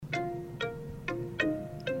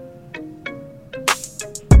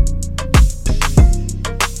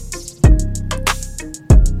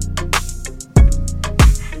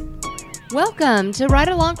Welcome to Ride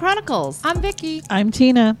Along Chronicles. I'm Vicky. I'm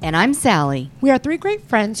Tina. And I'm Sally. We are three great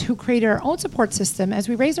friends who created our own support system as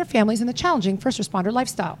we raise our families in the challenging first responder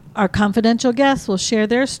lifestyle. Our confidential guests will share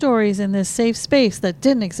their stories in this safe space that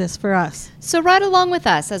didn't exist for us. So ride along with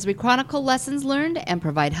us as we chronicle lessons learned and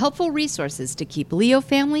provide helpful resources to keep Leo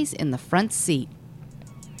families in the front seat.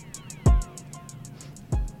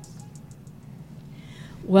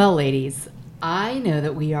 Well, ladies, I know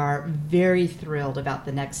that we are very thrilled about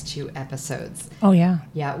the next two episodes. Oh, yeah.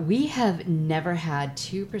 Yeah, we have never had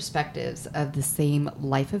two perspectives of the same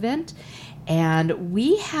life event. And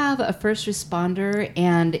we have a first responder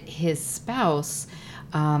and his spouse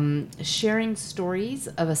sharing stories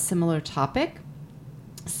of a similar topic,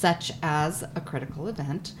 such as a critical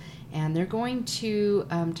event. And they're going to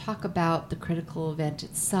talk about the critical event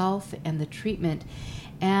itself and the treatment.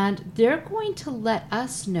 And they're going to let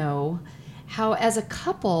us know how, as a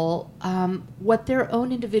couple, what their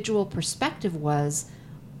own individual perspective was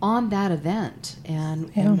on that event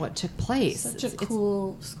and what took place. Such a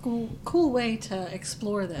cool way to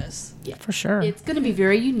explore this. Yeah, for sure. It's going to be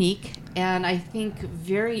very unique and I think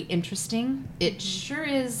very interesting. It sure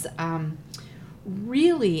is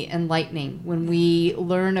really enlightening when we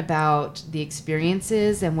learn about the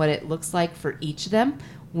experiences and what it looks like for each of them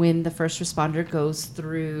when the first responder goes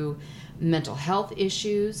through mental health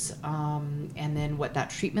issues, and then what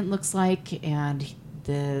that treatment looks like, and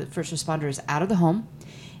the first responder is out of the home,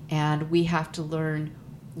 and we have to learn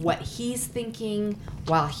what he's thinking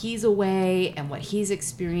while he's away and what he's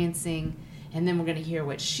experiencing, and then we're going to hear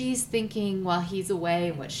what she's thinking while he's away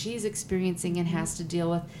and what she's experiencing and has to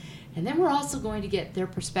deal with, and then we're also going to get their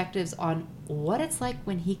perspectives on what it's like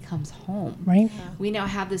when he comes home. Right. Yeah. We now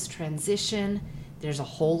have this transition. There's a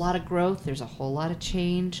whole lot of growth. There's a whole lot of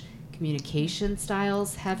change. Communication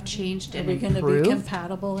styles have changed and improved. Are we going to be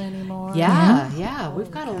compatible anymore? Yeah. We've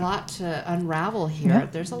got a lot to unravel here. Yeah.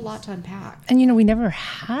 There's a lot to unpack. And, we never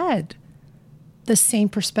had the same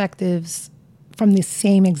perspectives from the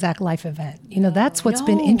same exact life event. That's what's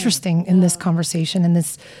been interesting in this conversation and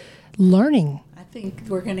this learning. I think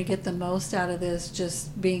we're going to get the most out of this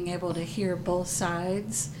just being able to hear both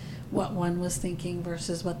sides, what one was thinking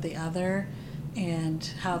versus what the other, and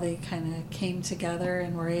how they kind of came together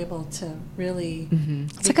and were able to really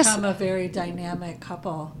become a very dynamic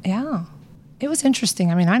couple. Yeah. It was interesting.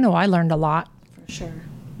 I know I learned a lot. For sure.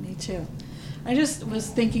 Me too. I just was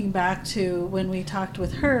thinking back to when we talked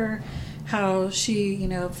with her, how she,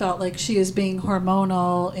 felt like she is being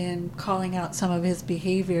hormonal in calling out some of his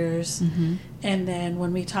behaviors. Mm-hmm. And then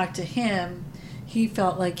when we talked to him, he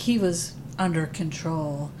felt like he was under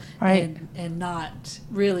control, right, and not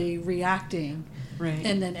really reacting, right,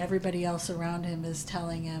 and then everybody else around him is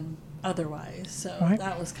telling him otherwise. So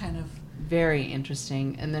that was kind of very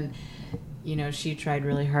interesting. And then she tried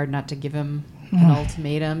really hard not to give him an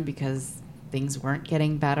ultimatum because things weren't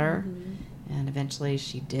getting better, and eventually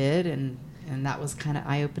she did, and that was kind of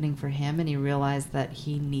eye-opening for him, and he realized that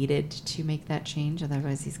he needed to make that change,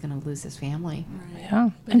 otherwise he's going to lose his family. Right. Yeah.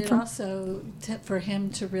 But and it also, for him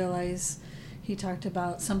to realize, he talked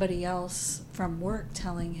about somebody else from work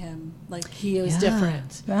telling him, like, he was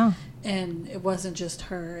different. Yeah. And it wasn't just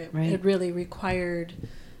her. It really required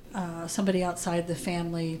somebody outside the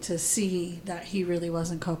family to see that he really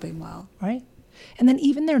wasn't coping well. Right. And then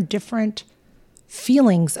even their different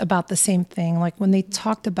feelings about the same thing, like when they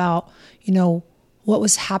talked about what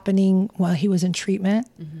was happening while he was in treatment,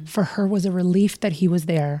 for her was a relief that he was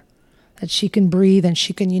there, that she can breathe and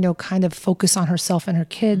she can kind of focus on herself and her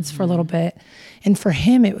kids for a little bit. And for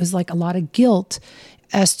him it was like a lot of guilt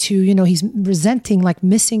as to he's resenting, like,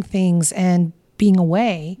 missing things and being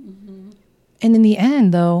away. And in the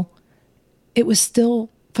end, though, it was still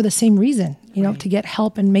for the same reason, to get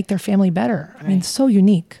help and make their family better. Right. So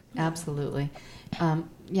unique. Absolutely.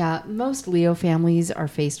 Most Leo families are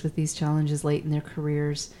faced with these challenges late in their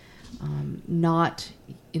careers, not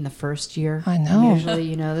in the first year. I know.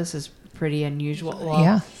 Usually, this is pretty unusual.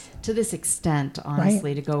 Well, to this extent,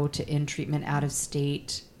 honestly, to go to in treatment out of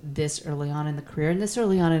state this early on in the career and this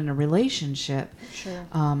early on in a relationship. Sure.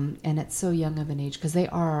 And at so young of an age, because they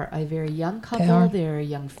are a very young couple. They're a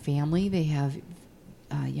young family. They have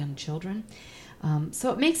young children.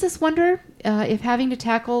 So it makes us wonder if having to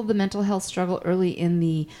tackle the mental health struggle early in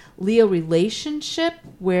the Leo relationship,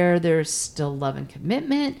 where there's still love and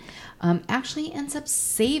commitment, actually ends up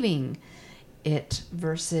saving it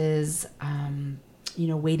versus,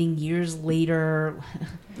 waiting years later.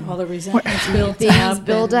 All the resentments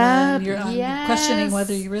build up. You're questioning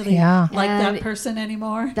whether you really like that person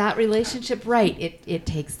anymore. That relationship, right? It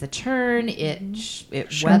takes the turn. It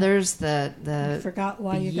weathers the I forgot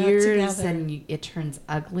why the you years, got together, and it turns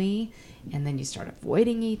ugly. and then you start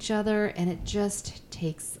avoiding each other, and it just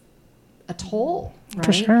takes a toll, right?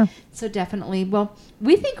 For sure. So definitely, well,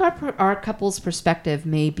 we think our couple's perspective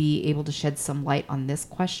may be able to shed some light on this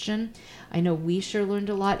question. I know we sure learned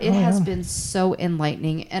a lot. It has been so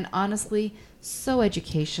enlightening and honestly so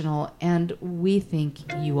educational, and we think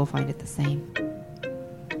you will find it the same.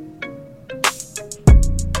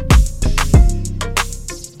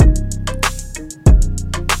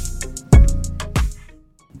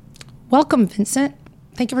 Welcome, Vincent.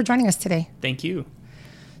 Thank you for joining us today. Thank you.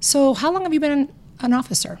 So how long have you been an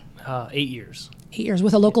officer? 8 years. 8 years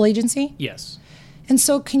with a local agency? Yes. And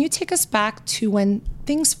so can you take us back to when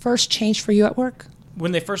things first changed for you at work?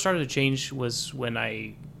 When they first started to change was when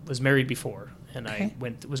I was married before, and Okay.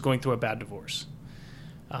 I was going through a bad divorce.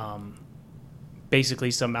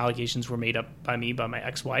 Basically, some allegations were made up by me by my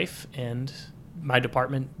ex-wife, and my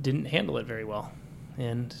department didn't handle it very well.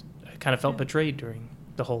 And I kind of felt betrayed during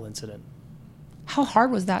the whole incident. How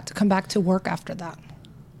hard was that to come back to work after that?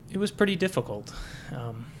 It was pretty difficult.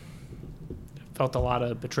 Felt a lot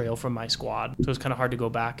of betrayal from my squad, so it was kind of hard to go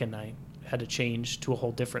back, and I had to change to a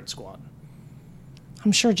whole different squad.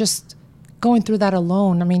 I'm sure just going through that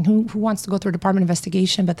alone, I mean, who wants to go through a department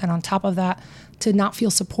investigation, but then on top of that, to not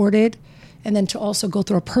feel supported, and then to also go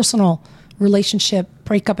through a personal relationship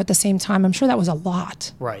breakup at the same time, I'm sure that was a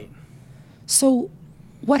lot. Right. So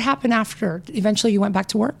what happened after? Eventually you went back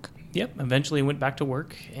to work? Yep. Eventually went back to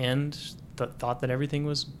work and thought that everything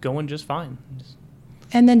was going just fine.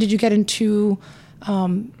 And then did you get into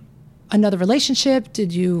another relationship?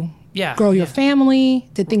 Did you grow your family?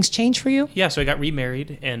 Did things change for you? Yeah, so I got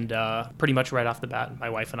remarried, and pretty much right off the bat, my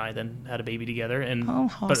wife and I then had a baby together. And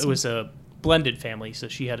awesome. But it was a blended family, so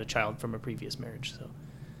she had a child from a previous marriage.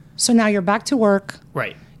 So now you're back to work.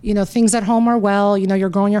 Right. You know, things at home are well. You know, you're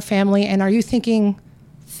growing your family. And are you thinking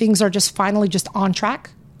things are just finally just on track?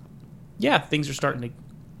 Yeah, things are starting to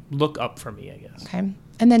look up for me, I guess. Okay.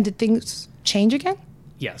 And then did things change again?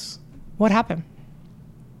 Yes. What happened?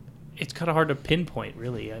 It's kind of hard to pinpoint,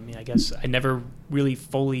 really. I mean, I guess I never really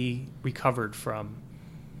fully recovered from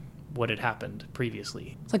what had happened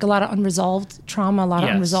previously. It's like a lot of unresolved trauma, a lot of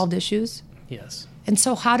unresolved issues. Yes. And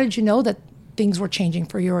so how did you know that things were changing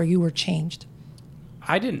for you or you were changed?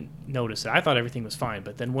 I didn't notice it. I thought everything was fine.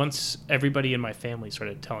 But then once everybody in my family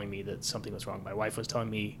started telling me that something was wrong, my wife was telling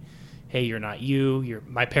me, hey, you're not you.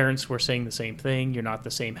 My parents were saying the same thing. You're not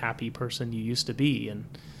the same happy person you used to be. And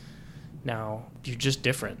now you're just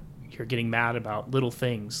different. You're getting mad about little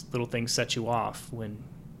things. Little things set you off when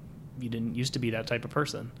you didn't used to be that type of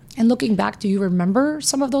person. And looking back, do you remember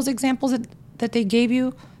some of those examples that they gave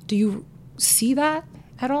you? Do you see that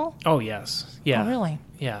at all? Oh, yes. Yeah. Oh, really?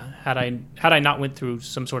 Yeah. Had I not went through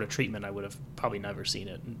some sort of treatment, I would have probably never seen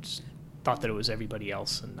it and just thought that it was everybody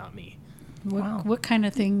else and not me. What kind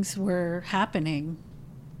of things were happening?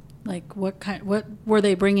 Like what were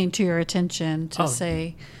they bringing to your attention to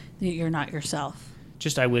say that you're not yourself?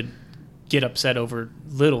 Just I would get upset over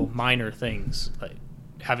little minor things, like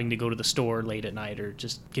having to go to the store late at night or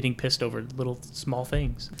just getting pissed over little small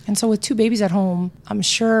things. And so with 2 babies at home, I'm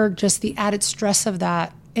sure just the added stress of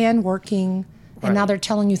that and working, and now they're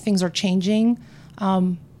telling you things are changing.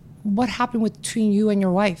 What happened between you and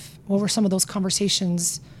your wife? What were some of those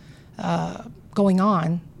conversations going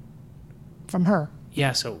on from her?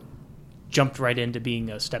 Yeah, so jumped right into being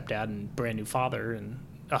a stepdad and brand new father and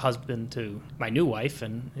a husband to my new wife,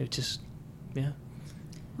 and it just, it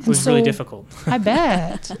was really difficult. I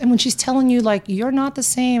bet. And when she's telling you, like, you're not the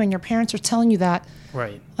same, and your parents are telling you that,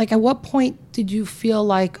 right? Like, at what point did you feel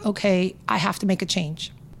like, okay, I have to make a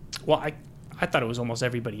change? Well, I thought it was almost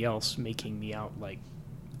everybody else making me out like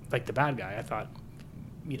the bad guy. I thought,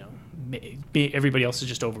 everybody else is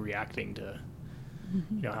just overreacting to,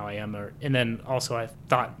 how I am. And then also I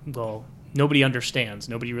thought, well, nobody understands.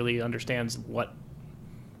 Nobody really understands what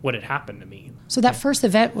had happened to me. So that first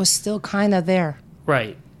event was still kind of there.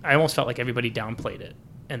 Right. I almost felt like everybody downplayed it,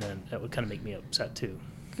 and then that would kind of make me upset too.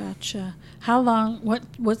 Gotcha. How long?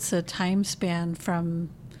 What's the time span from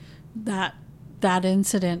that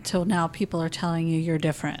incident till now? People are telling you you're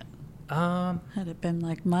different. Had it been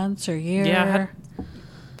like months or years? Yeah,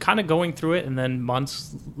 kind of going through it, and then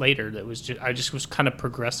months later, I just was kind of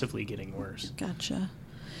progressively getting worse. Gotcha.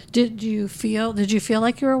 Did you feel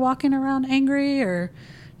like you were walking around angry, or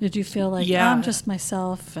did you feel like I'm just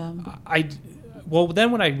myself? Well,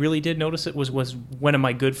 then when I really did notice it was one of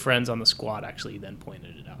my good friends on the squad actually then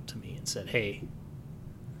pointed it out to me and said, "Hey,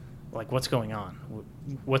 like, what's going on?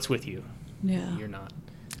 What's with you? Yeah, you're not."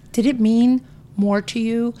 Did it mean more to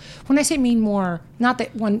you? When I say mean more, not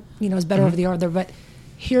that one is better over the other, but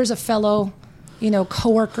here's a fellow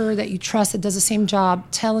coworker that you trust that does the same job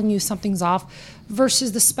telling you something's off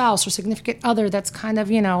versus the spouse or significant other that's kind of,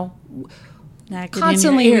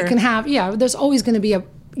 constantly we can have, there's always going to be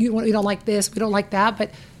we don't like this, we don't like that.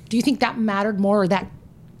 But do you think that mattered more, or that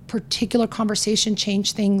particular conversation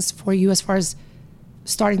changed things for you as far as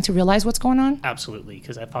starting to realize what's going on? Absolutely,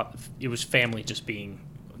 because I thought it was family just being,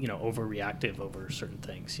 overreactive over certain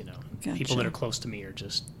things. Gotcha. People that are close to me are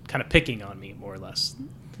just kind of picking on me more or less.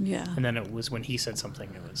 Yeah. And then it was when he said something,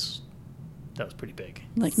 that was pretty big.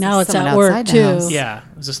 Like now it's Someone at work outside the too. house. Yeah,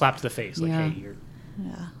 it was a slap to the face. Like, Yeah. hey, you're.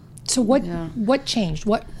 Yeah. So what changed?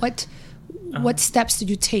 What steps did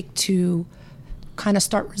you take to kind of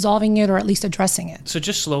start resolving it, or at least addressing it? So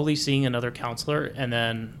just slowly seeing another counselor, and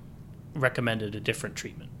then recommended a different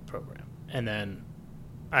treatment program, and then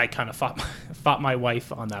I kind of fought my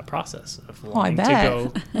wife on that process of wanting to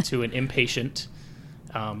go to an inpatient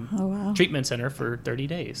treatment center for 30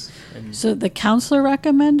 days. And So the counselor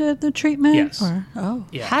recommended the treatment? Yes.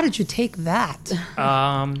 yeah. How did you take that?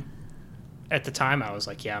 At the time, I was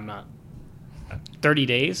like, I'm not. 30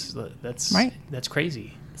 days? That's Right. That's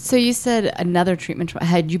crazy. So you said another treatment.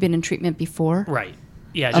 Had you been in treatment before? Right.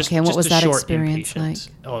 Yeah. Just, Okay, and what just was a that short experience inpatient.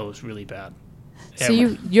 Oh, it was really bad. So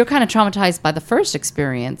you're kind of traumatized by the first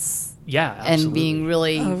experience. Yeah, absolutely. And being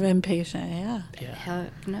really Of inpatient, yeah. Yeah.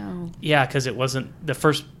 heck no. Yeah, because the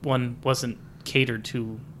first one wasn't catered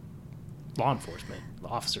to law enforcement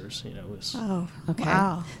officers. It was. Oh, Okay.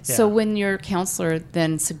 wow. So Yeah. when your counselor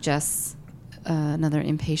then suggests another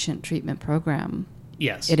inpatient treatment program,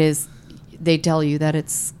 Yes. they tell you that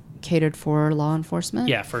it's catered for law enforcement?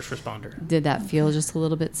 Yeah, first responder. Did that feel just a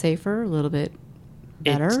little bit safer, a little bit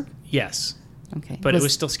better? Yes, Okay. but it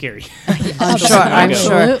was still scary. I'm sure.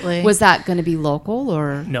 Absolutely. Was that going to be local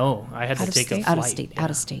or No, I had Out to of take a state? flight. out of state? Yeah. Out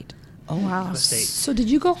of state. Oh, wow. Out of state. So did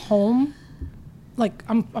you go home? Like,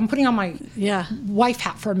 I'm putting on my Yeah. wife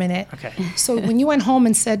hat for a minute. Okay. So when you went home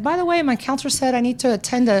and said, by the way, my counselor said I need to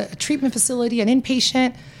attend a treatment facility, an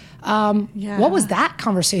inpatient, Yeah. what was that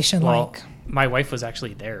conversation Well, like? my wife was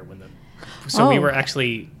actually there so we Oh. were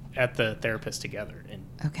actually at the therapist together, and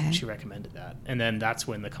Okay. she recommended that. And then that's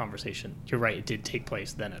when the conversation. You're right. It did take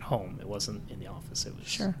place then at home. It wasn't in the office. It was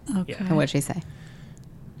Sure. Okay. And what'd she say?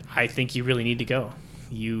 I think you really need to go.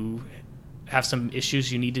 You have some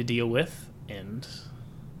issues you need to deal with, and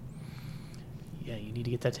you need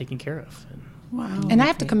to get that taken care of. And Wow. And I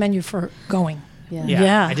have to commend you for going. Yeah.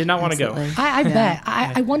 Yeah. I did not want to go. Absolutely. I Yeah. bet.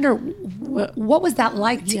 I wonder what was that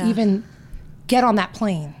like to Yeah. even get on that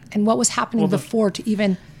plane, and what was happening Well, before to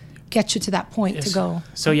even get you to that point to Yes. go.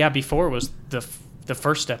 So before was the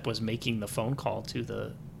first step was making the phone call to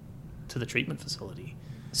the treatment facility.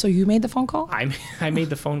 So you made the phone call? I made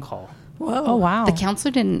the phone call. Whoa. Oh wow. The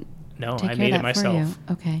counselor didn't No, take I care made of it that for you. myself.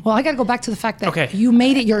 Okay. Well, I got to go back to the fact that Okay. you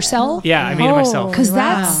made it yourself. Yeah, I made it myself. Oh. Because Wow.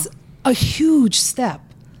 that's a huge step.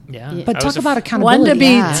 Yeah. Yeah. But I talk was about One accountability. to be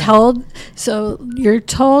Yeah. told. So you're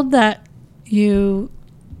told that you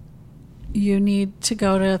need to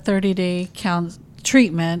go to a 30-day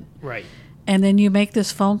treatment, right. and then you make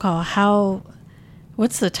this phone call.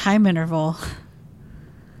 What's the time interval?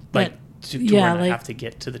 Like That- to yeah, when I like- have to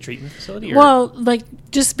get to the treatment facility. Or? Well, like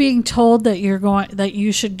just being told that that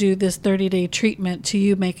you should do this 30-day treatment to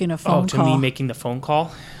you making a phone to call. me making the phone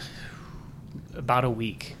call. About a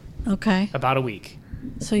week. Okay. About a week.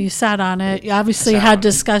 So you sat on it. You obviously Sat had on it.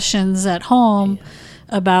 discussions at home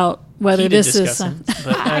about whether Heated this is discussions,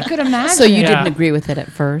 but, I could imagine. So you Yeah. didn't agree with it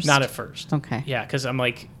at first? not at first. Okay. Yeah, because I'm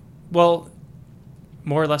like, well,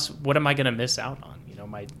 more or less, what am I going to miss out on?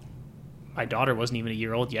 My daughter wasn't even a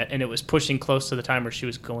year old yet, and it was pushing close to the time where she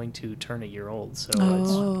was going to turn a year old. So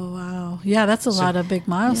Oh, wow. Yeah, that's a lot of big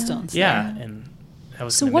milestones. yeah, and I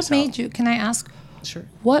was. So gonna what miss made out. you? Can I ask? Sure.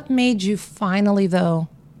 What made you finally though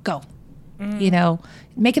go?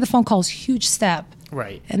 Making the phone call is a huge step.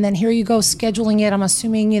 Right. And then here you go scheduling it. I'm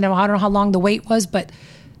assuming, I don't know how long the wait was, but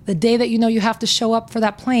the day that you have to show up for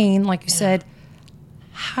that plane, like you said,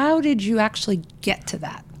 how did you actually get to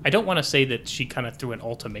that? I don't want to say that she kind of threw an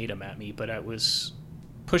ultimatum at me, but I was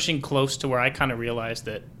pushing close to where I kind of realized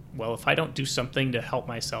that, well, if I don't do something to help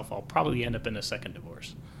myself, I'll probably end up in a second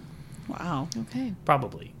divorce. Wow. Okay.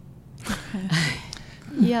 Probably.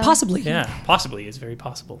 Yeah. Possibly. Yeah, possibly. It's very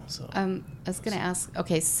possible. So, I was going to ask,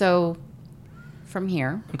 okay, so from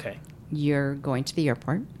here, okay. you're going to the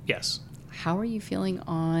airport. Yes. How are you feeling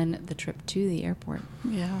on the trip to the airport?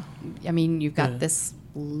 Yeah. I mean, you've got this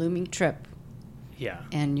looming trip, Yeah.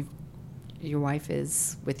 and your wife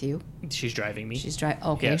is with you. She's driving me. She's driving.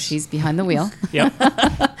 Okay, Yes. she's behind the wheel. Yep.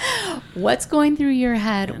 What's going through your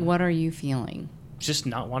head? What are you feeling? Just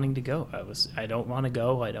not wanting to go. I don't want to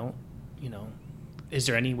go. I don't, is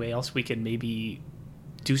there any way else we can maybe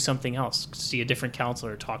do something else, see a different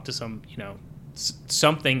counselor, talk to some,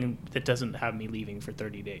 something that doesn't have me leaving for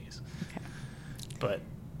 30 days. Okay. But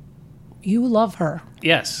You love her.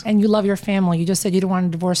 yes. And you love your family. You just said you don't want a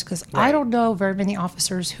divorce because I Right. don't know very many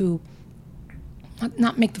officers who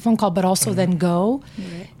not make the phone call, but also then go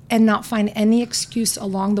and not find any excuse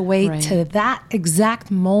along the way Right. to that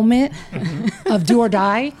exact moment of do or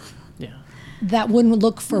die Yeah. that wouldn't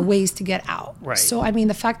look for ways to get out. Right. So, I mean,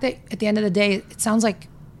 the fact that at the end of the day, it sounds like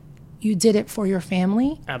you did it for your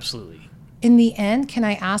family. Absolutely. In the end, can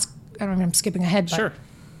I ask, I don't know, I'm skipping ahead, but Sure.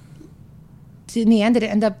 in the end, did it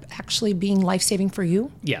end up actually being life-saving for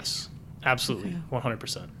you? Yes. Absolutely.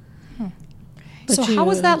 100%. But So how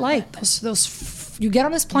was you- that like? You get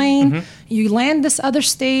on this plane, you land this other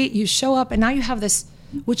state, you show up, and now you have this,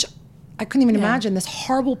 which I couldn't even imagine, this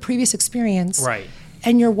horrible previous experience. Right.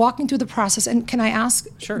 And you're walking through the process. And can I ask,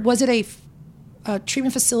 Sure. was it a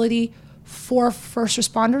treatment facility for first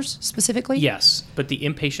responders specifically? Yes, but the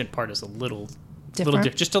inpatient part is a little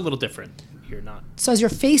Different? just a little different. You're not. So as you're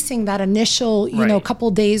facing that initial, Right.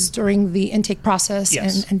 couple days during the intake process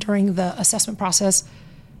Yes. and during the assessment process,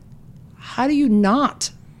 how do you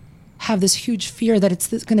not have this huge fear that it's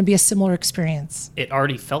going to be a similar experience? It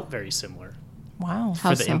already felt very similar Wow.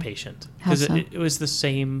 How for the so? inpatient How because so? it was the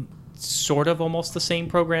same, sort of almost the same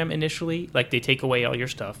program initially. Like they take away all your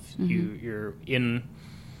stuff. You're in.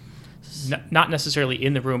 Not necessarily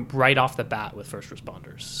in the room right off the bat with first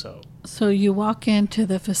responders. So you walk into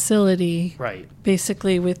the facility Right.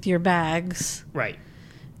 basically with your bags, Right.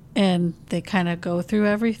 and they kind of go through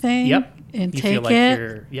everything. Yep. And You take feel like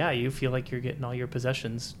it you feel like you're getting all your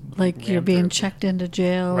possessions. like you're rammed being through. checked into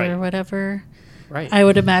jail Right. or whatever. Right. I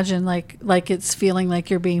would imagine like it's feeling like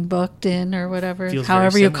you're being booked in or whatever, Feels very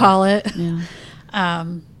however you similar. call it. Yeah.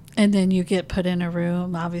 And then you get put in a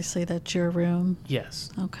room. Obviously, that's your room. Yes.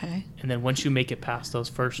 Okay. And then once you make it past those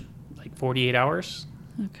first 48 hours,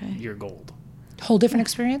 Okay. you're gold. Whole different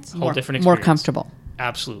experience? Whole different More experience. comfortable.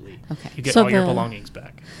 Absolutely. Okay. You get So all your the- belongings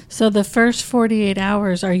back. So the first 48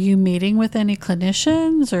 hours, are you meeting with any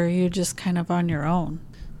clinicians, or are you just kind of on your own?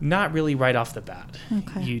 Not really right off the bat.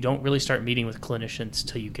 Okay. You don't really start meeting with clinicians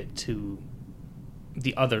till you get to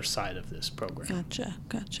the other side of this program.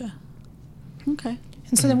 Gotcha. Okay.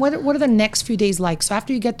 And so then what are the next few days like? So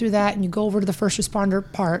after you get through that and you go over to the first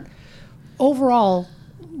responder part, overall,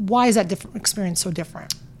 why is that different experience so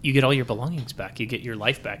different? You get all your belongings back. You get your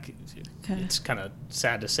life back. Okay. It's kind of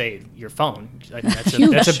sad to say, your phone. I mean,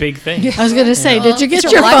 that's a big thing. I was going to say, did you get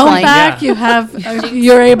It's your your phone lifeline. back? Yeah.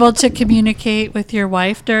 You're able to communicate with your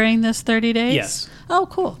wife during this 30 days? Yes. Oh,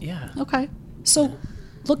 cool. Yeah. Okay. So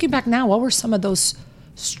looking back now, what were some of those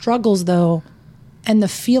struggles though and the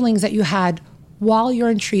feelings that you had while you're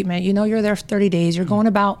in treatment? You're there for 30 days, you're going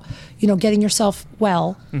about, getting yourself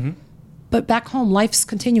well. Mm-hmm. But back home, life's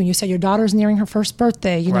continuing. You said your daughter's nearing her first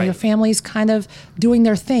birthday. Right. Your family's kind of doing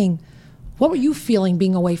their thing. What were you feeling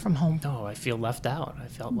being away from home? No, I feel left out. I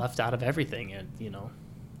felt left out of everything. And,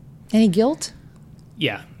 Any guilt?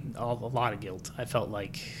 yeah, a lot of guilt. I felt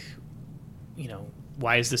like,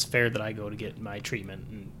 why is this fair that I go to get my treatment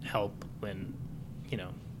and help when,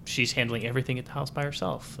 she's handling everything at the house by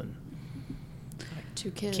herself? And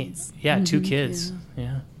Two can't, kids. yeah, 2 kids.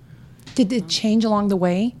 Yeah. Did it change along the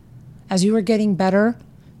way? As you were getting better,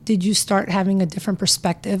 did you start having a different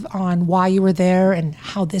perspective on why you were there and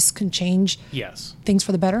how this can change Yes. things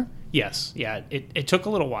for the better? Yes. Yeah. It took a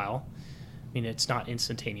little while. I mean, it's not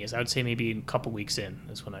instantaneous. I would say maybe a couple weeks in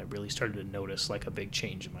is when I really started to notice like a big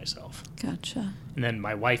change in myself. Gotcha. And then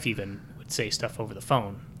my wife even would say stuff over the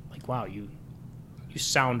phone like, wow, you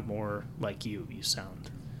sound more like you sound.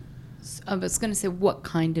 I was going to say, what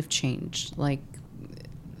kind of change? Like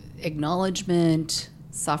acknowledgement,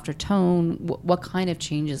 softer tone? What kind of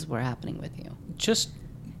changes were happening with you? Just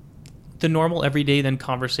the normal everyday then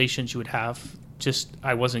conversations you would have. Just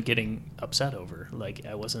I wasn't getting upset over. Like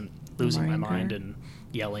I wasn't losing my More mind anger. and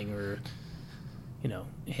yelling or,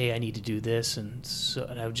 hey, I need to do this. And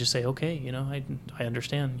I would just say, okay, I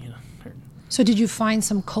understand, or, So did you find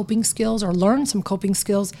some coping skills or learn some coping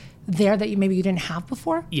skills there that maybe you didn't have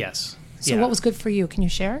before? yes. So what was good for you? Can you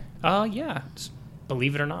share? Yeah.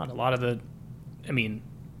 Believe it or not, a lot of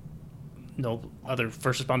no other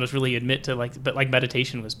first responders really admit to but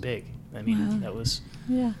meditation was big. I mean, that was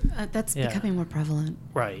Yeah. That's Yeah. becoming more prevalent.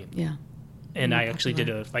 right. Yeah. And More I actually did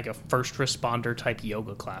a first responder type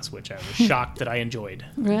yoga class, which I was shocked that I enjoyed.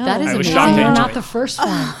 Really? That is I was amazing. shocked to You're enjoy not it. the first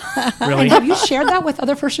one. Really? Have you shared that with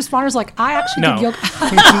other first responders? Like, I actually No. did yoga.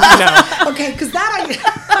 No. Okay, because that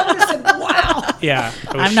I would have said, wow. Yeah.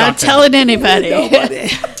 I was I'm not shocked telling anybody.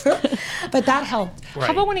 But that helped. Right.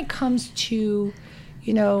 How about when it comes to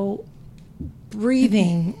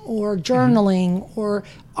breathing or journaling or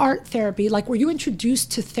art therapy? Like, were you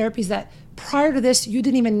introduced to therapies that prior to this you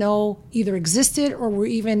didn't even know either existed or were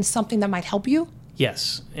even something that might help you?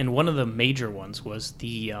 Yes, and one of the major ones was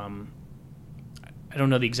the I don't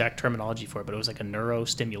know the exact terminology for it, but it was like a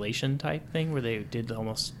neurostimulation type thing where they did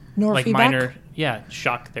almost like Neurofeedback? minor,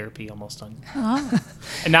 shock therapy almost on,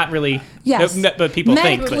 and not really. Yes. But people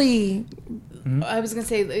think. Medically, I was going to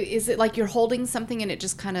say, is it like you're holding something and it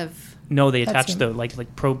just kind of... No, they That's attach the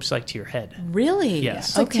like probes like to your head. Really? Yes.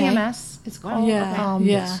 it's like Okay. TMS, it's called. Yeah,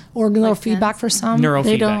 yeah. Or Like neurofeedback TENS? for some.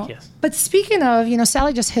 Neurofeedback, don't- yes. But speaking of,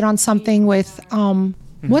 Sally just hit on something with,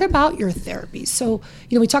 what about your therapy? So,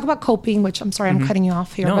 we talk about coping, which I'm sorry, I'm cutting you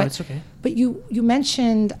off here. No, but, it's okay. But you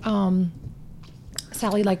mentioned,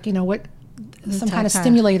 Sally, like, some kind of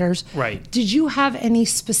tactile. stimulators. Right. Did you have any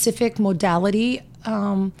specific modality,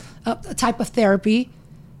 a type of therapy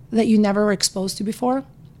that you never were exposed to before?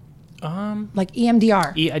 Like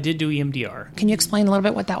EMDR. I did do EMDR. Can you explain a little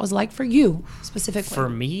bit what that was like for you specifically? For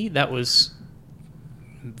me, that was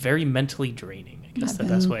very mentally draining. I guess the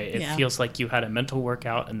best way. It Yeah. feels like you had a mental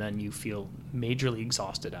workout and then you feel majorly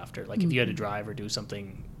exhausted after. Like if you had to drive or do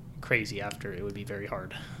something crazy after, it would be very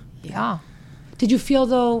hard. Yeah. Did you feel,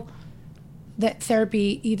 though, that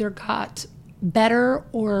therapy either got better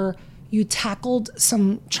or you tackled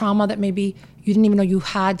some trauma that maybe you didn't even know you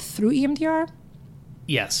had through EMDR?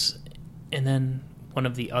 Yes. And then one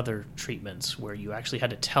of the other treatments where you actually had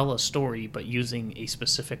to tell a story but using a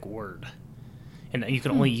specific word. And you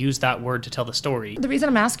can only use that word to tell the story. The reason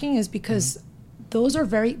I'm asking is because those are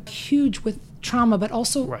very huge with trauma, but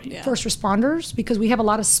also Right. Yeah. first responders, because we have a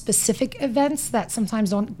lot of specific events that sometimes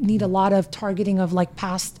don't need a lot of targeting of like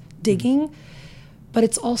past digging. But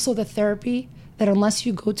it's also the therapy that unless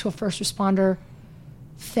you go to a first responder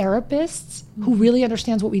therapist who really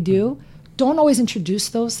understands what we do, don't always introduce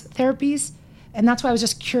those therapies. And that's why I was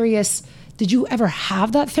just curious, did you ever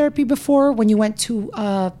have that therapy before when you went to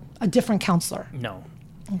a different counselor? No.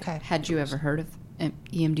 Okay. Had you ever heard of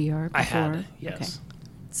EMDR before? I had, yes. Okay.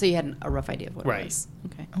 So you had a rough idea of what Right. it was.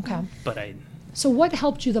 Okay. Okay. But I So what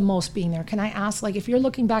helped you the most being there? Can I ask, like, if you're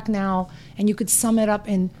looking back now and you could sum it up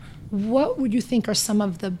in what would you think are some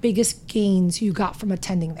of the biggest gains you got from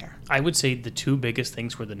attending there? I would say the two biggest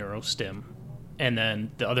things were the neurostim, and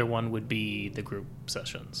then the other one would be the group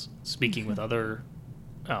sessions, speaking with other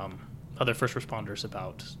first responders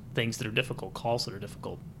about things that are difficult, calls that are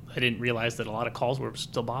difficult. I didn't realize that a lot of calls were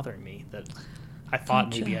still bothering me that I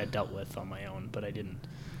thought maybe I dealt with on my own, but I didn't.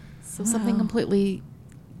 So something completely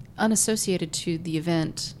unassociated to the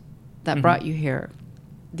event that brought you here,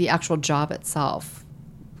 the actual job itself,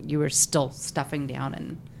 you were still stuffing down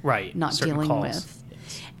and Right. not certain dealing calls. with.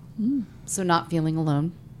 Yes. So not feeling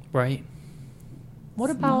alone. Right. What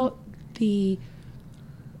about the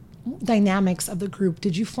dynamics of the group?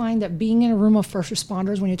 Did you find that being in a room of first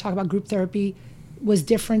responders, when you talk about group therapy, was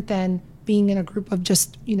different than being in a group of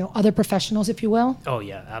just, other professionals, if you will? Oh,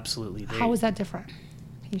 yeah, absolutely. How was that different? Can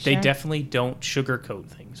you They share? definitely don't sugarcoat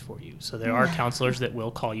things for you. So there are counselors that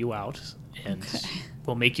will call you out and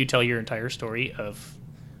will make you tell your entire story of.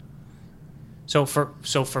 So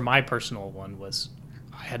for my personal one was,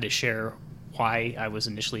 I had to share why I was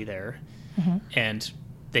initially there, and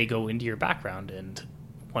they go into your background, and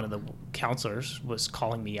one of the counselors was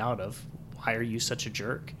calling me out of, why are you such a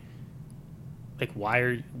jerk? Like why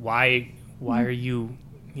are you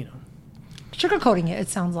Sugarcoating it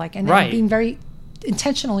sounds like, and Right. being very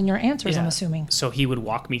intentional in your answers, I'm Yeah. assuming. So he would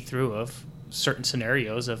walk me through of certain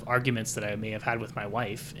scenarios of arguments that I may have had with my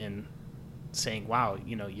wife, and saying, "Wow,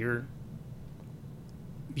 you're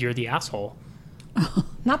the asshole."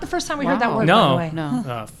 Not the first time we heard that Wow. word, by No, the way.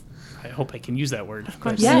 No. I hope I can use that word. Of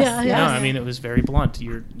course. Yes, Yeah, yes. No, I mean it was very blunt.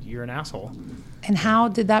 You're an asshole. And how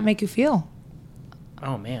did that make you feel?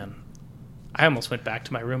 Oh man, I almost went back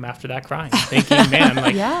to my room after that crying, thinking, "Man,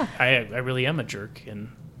 like Yeah. I really am a jerk." And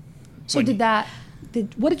So when-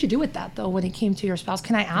 what did you do with that though when it came to your spouse?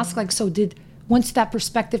 Can I ask, once that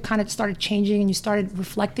perspective kind of started changing and you started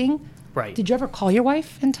reflecting, right? did you ever call your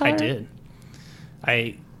wife and tell her? I did.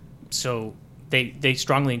 So they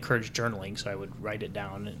strongly encouraged journaling, so I would write it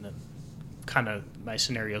down and then kind of my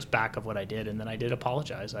scenarios back of what I did, and then I did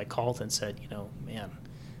apologize. I called and said, man,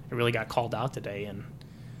 I really got called out today, and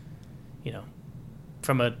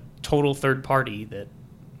from a total third party that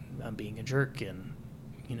I'm being a jerk, and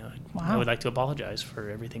I Wow. would like to apologize for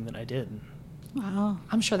everything that I did. Wow.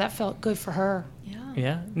 I'm sure that felt good for her. Yeah.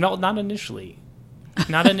 Yeah, no, not initially.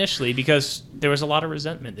 Not initially, because there was a lot of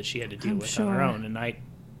resentment that she had to deal I'm with on her sure. own, and I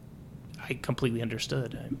completely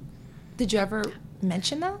understood. Did you ever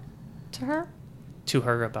mention that to her? To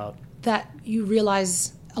her about that you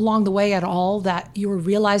realize along the way at all that you were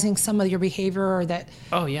realizing some of your behavior or that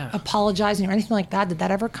Oh yeah. apologizing or anything like that? Did that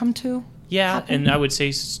ever come to? Yeah, happen? and I would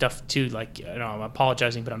say stuff too, like, you know, I'm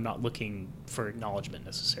apologizing, but I'm not looking for acknowledgement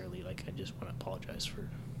necessarily. Like, I just want to apologize for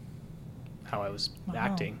how I was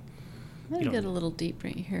acting. I'm going to get a little deep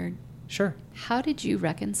right here. Sure. How did you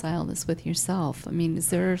reconcile this with yourself? I mean, is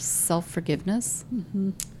there self-forgiveness?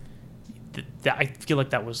 I feel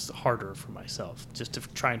like that was harder for myself, just to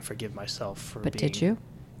try and forgive myself for But being... did you?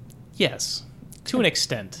 Yes, to an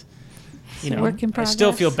extent. You a know, work in I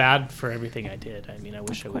still progress. feel bad for everything I did. I mean, I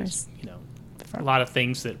wish I Of was, course. you know, a lot of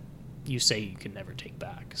things that you say you can never take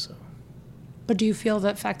back. So But do you feel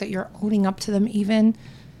the fact that you're owning up to them even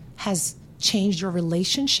has changed your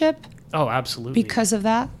relationship Oh, absolutely. because of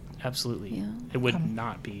that? Absolutely. Yeah. It would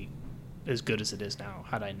not be as good as it is now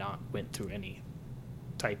had I not went through any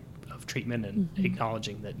type of treatment and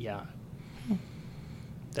acknowledging that,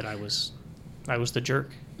 that I was the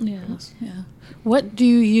jerk. Yeah. What do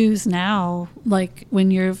you use now, like when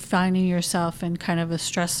you're finding yourself in kind of a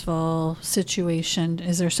stressful situation?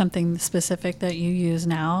 Is there something specific that you use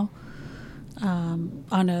now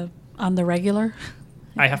on the regular?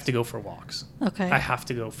 I have to go for walks. Okay. I have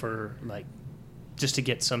to go for, like, just to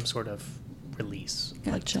get some sort of release.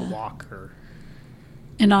 Like to Gotcha. walk or...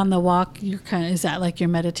 And on the walk, you're kind of, is that like your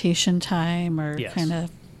meditation time or Yes. kind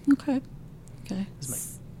of? Okay. is my-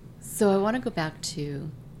 So I want to go back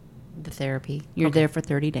to the therapy. You're there for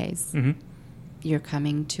 30 days. Mhm. You're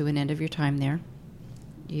coming to an end of your time there.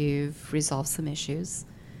 You've resolved some issues.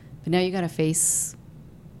 But now you got to face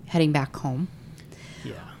heading back home.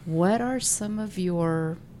 Yeah. What are some of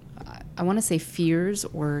your, I want to say, fears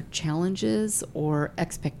or challenges or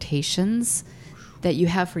expectations that you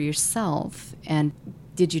have for yourself? And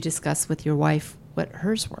did you discuss with your wife what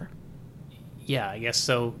hers were? Yeah, I guess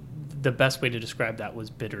so. The best way to describe that was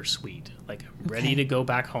bittersweet. Like, I'm ready Okay. to go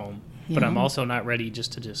back home, but Yeah. I'm also not ready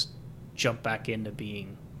just to jump back into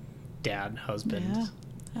being dad, husband. Yeah.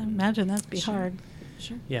 I imagine that'd be hard.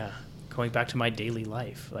 Sure. Yeah, going back to my daily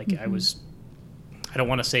life. Like, Mm-hmm. I don't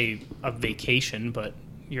want to say a vacation, but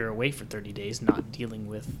you're away for 30 days, not dealing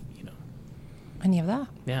with, Any of that?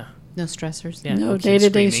 yeah. No stressors? Yeah, No kids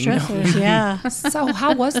day-to-day screaming, no. stressors. Yeah. So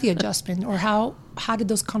how was the adjustment, or how did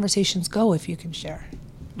those conversations go, if you can share?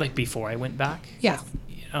 Like, before I went back? Yeah.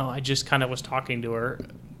 I just kind of was talking to her,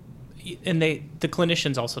 and the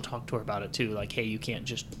clinicians also talked to her about it too. Like, hey, you can't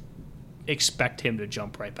just expect him to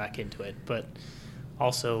jump right back into it, but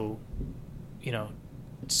also,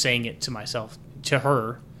 saying it to myself, to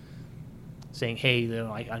her, saying, hey,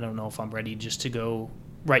 I don't know if I'm ready just to go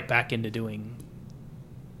right back into doing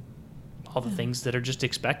all the things that are just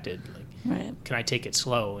expected. Like, Right. can I take it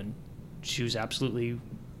slow? And she was absolutely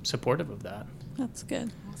supportive of that. That's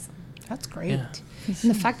good. That's great. Yeah. And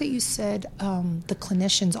the fact that you said the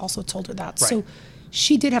clinicians also told her that. Right. So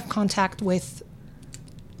she did have contact with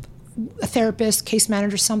a therapist, case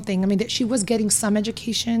manager, something. I mean, that she was getting some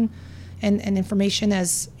education and information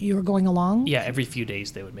as you were going along. Yeah, every few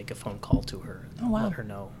days they would make a phone call to her, Oh, wow. let her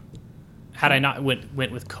know. Had I not went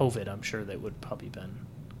with COVID, I'm sure that would probably been,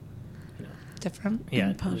 Different. yeah, In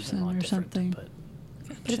it would've been a person lot or different, something. But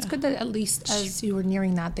But it's good that at least as you were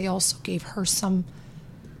nearing that, they also gave her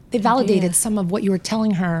they validated Idea. some of what you were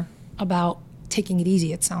telling her about taking it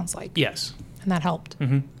easy, it sounds like. yes, And that helped.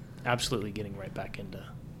 absolutely getting right back into.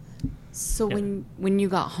 So Yeah. when you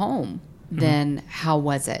got home, then how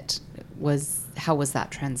was it? How was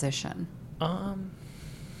that transition?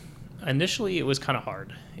 Initially, it was kind of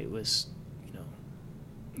hard. It was,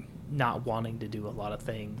 not wanting to do a lot of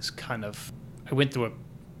things. Kind of, I went through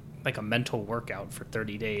a mental workout for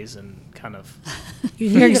 30 days and kind of.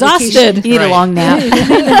 You're exhausted. You need a Right. long nap.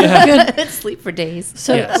 Good. Sleep for days.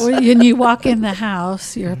 So Yes. when you walk in the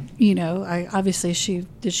house, you're, obviously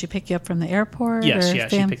did she pick you up from the airport? Yes, or yeah,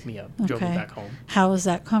 she picked me up, drove me Okay. back home. How was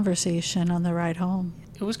that conversation on the ride home?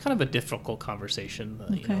 It was kind of a difficult conversation,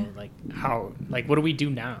 Okay. what do we do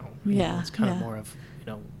now? Yeah, It's kind of yeah. more of,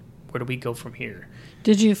 where do we go from here?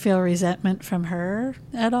 Did you feel resentment from her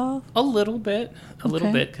at all? A little bit,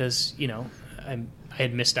 Okay. because I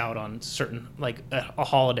had missed out on certain a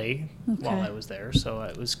holiday while Okay. I was there, so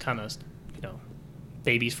it was kind of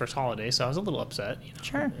baby's first holiday, so I was a little upset.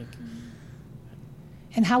 Sure.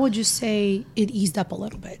 And how would you say it eased up a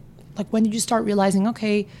little bit? Like, when did you start realizing,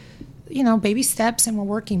 okay, baby steps and we're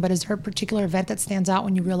working, but is there a particular event that stands out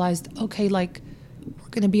when you realized, okay, like, we're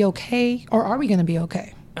going to be okay, or are we going to be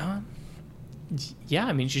okay? Yeah,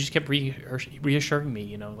 I mean, she just kept reassuring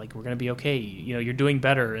me, we're gonna be okay. You're doing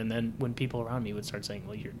better. And then when people around me would start saying,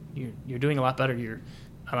 well, you're doing a lot better. And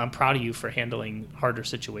I'm proud of you for handling harder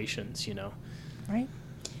situations. Right?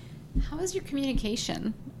 How is your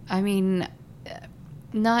communication? I mean,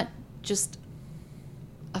 not just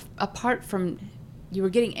apart from you were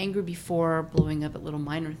getting angry before, blowing up at little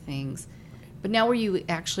minor things, but now were you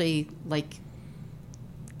actually like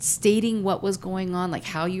stating what was going on, like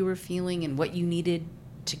how you were feeling and what you needed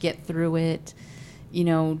to get through it? You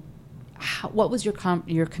know, what was your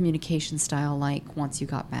communication style like once you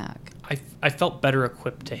got back? I felt better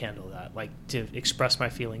equipped to handle that, like to express my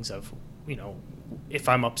feelings of, you know, if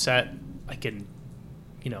I'm upset, I can,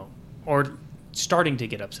 you know, or starting to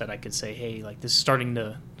get upset, I could say, hey, like this is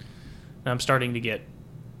I'm starting to get,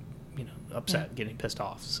 you know, upset, getting pissed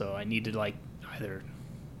off. So I need to like either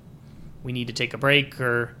we need to take a break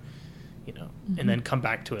or, you know, and then come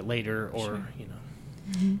back to it later or, you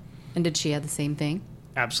know. And did she have the same thing?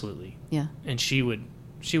 Absolutely. Yeah. And she would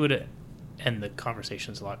end the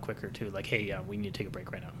conversations a lot quicker too. Like, hey, yeah, we need to take a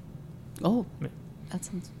break right now. Oh, Yeah. that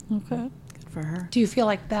sounds Okay. good for her. Do you feel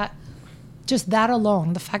like that, just that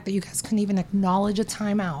alone, the fact that you guys couldn't even acknowledge a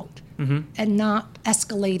timeout and not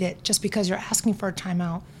escalate it just because you're asking for a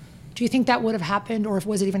timeout, do you think that would have happened, or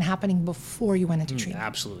was it even happening before you went into treatment?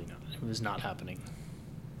 Absolutely not. It was not happening.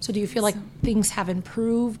 So do you feel like things have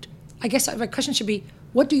improved? I guess my question should be,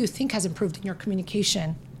 what do you think has improved in your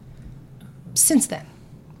communication since then?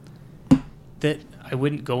 That I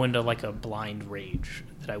wouldn't go into like a blind rage.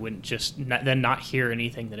 That I wouldn't just then not hear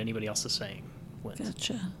anything that anybody else is saying.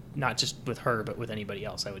 Gotcha. Not just with her, but with anybody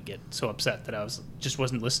else. I would get so upset that I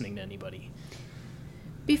wasn't listening to anybody.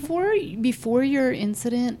 Before your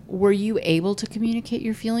incident, were you able to communicate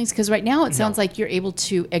your feelings? Because right now it sounds like you're able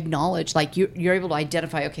to acknowledge, like you're able to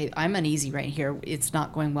identify, okay, I'm uneasy right here. It's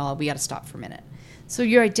not going well. We got to stop for a minute. So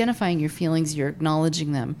you're identifying your feelings. You're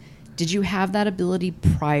acknowledging them. Did you have that ability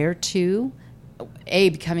prior to, A,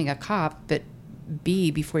 becoming a cop, but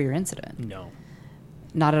B, before your incident? No.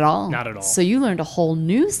 Not at all? Not at all. So you learned a whole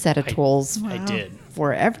new set of tools I did.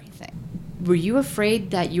 for everything. Were you afraid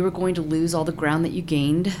that you were going to lose all the ground that you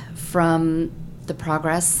gained from the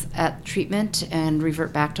progress at treatment and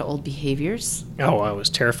revert back to old behaviors? Oh, I was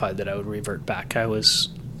terrified that I would revert back. I was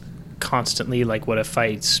constantly like, what if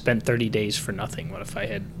I spent 30 days for nothing? What if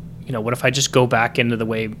I just go back into the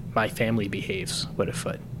way my family behaves?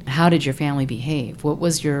 How did your family behave? What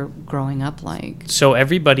was your growing up like? So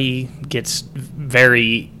everybody gets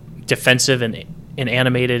very defensive and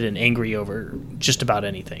animated and angry over just about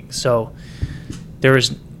anything. So there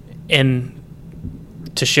was, and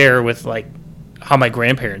to share with like how my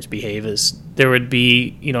grandparents behave is there would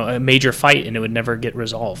be, you know, a major fight and it would never get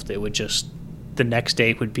resolved. It would just, the next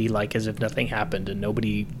day would be like as if nothing happened and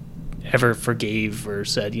nobody ever forgave or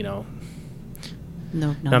said, you know,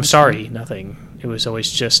 No, I'm sorry, nothing. It was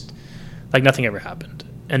always just like nothing ever happened.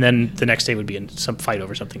 And then the next day would be in some fight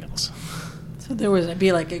over something else. So there would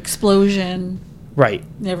be like explosion. Right.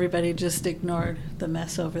 Everybody just ignored the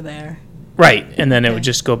mess over there. Right. And then it would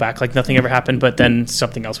just go back like nothing ever happened, but then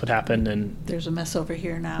something else would happen. And There's a mess over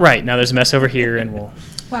here now. right. Now there's a mess over here and we'll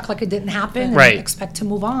Act like it didn't happen and Right. expect to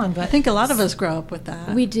move on. But I think a lot of us grow up with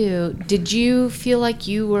that. We do. Did you feel like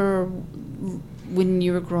you were, when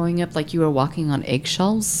you were growing up, like you were walking on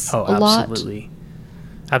eggshells a lot? absolutely.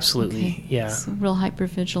 Absolutely. Okay. Yeah. So real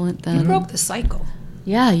hypervigilant you then. broke the cycle.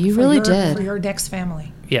 Yeah, you for really your- did. For your next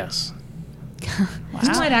family. Yes.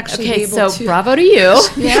 You might actually be Okay, able so to. bravo to you.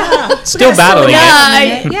 Yeah. Still battling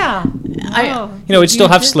it. Yeah. You know, we'd still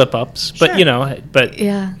have slip ups, but Sure. you know, but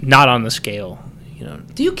Yeah. not on the scale, you know.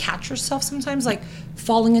 Do you catch yourself sometimes like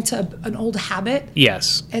falling into an old habit?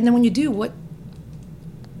 Yes. And then when you do,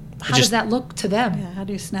 how does just- that look to them? Yeah, how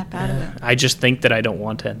do you snap out of it? I just think that I don't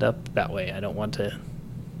want to end up that way. I don't want to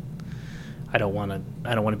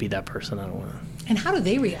be that person. I don't want to. And how do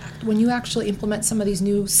they react when you actually implement some of these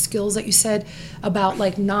new skills that you said about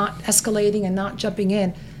like not escalating and not jumping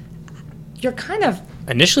in? You're kind of,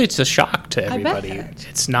 Initially, it's a shock to I bet everybody. that.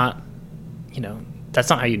 It's not, you know, that's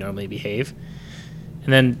not how you normally behave.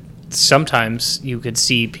 And then sometimes you could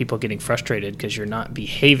see people getting frustrated because you're not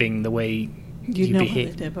behaving the way you What they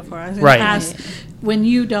behave. did before. I was Right. going to ask, when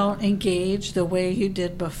you don't engage the way you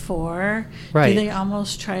did before, Right. do they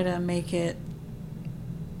almost try to make it,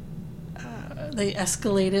 they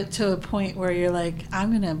escalate it to a point where you're like, I'm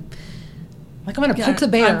going to poke the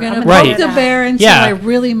bear. I'm going to Right. poke the bear until Yeah. I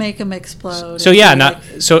really make them explode. So and yeah, be not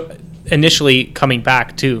like, so initially coming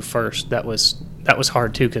back too first, that was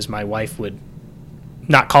hard too because my wife would,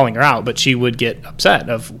 not calling her out, but she would get upset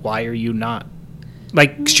of why are you not,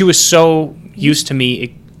 like she was so used to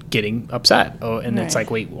me getting upset. Oh, and it's Right.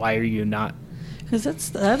 like, wait, why are you not? because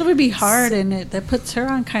that would be hard, and that puts her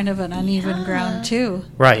on kind of an uneven ground too.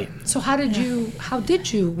 Right. So how did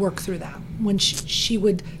you work through that? when she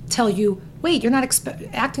would tell you, wait, you're not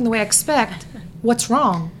acting the way I expect. What's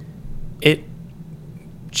wrong?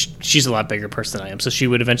 She's a lot bigger person than I am, so she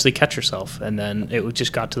would eventually catch herself, and then it would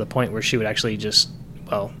just got to the point where she would actually just,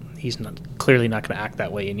 well, he's clearly not going to act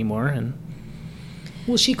that way anymore. And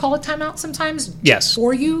will she call a timeout sometimes? Yes.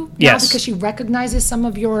 For you? Now, Yes. Because she recognizes some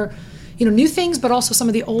of your, new things, but also some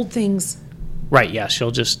of the old things. Right, yeah,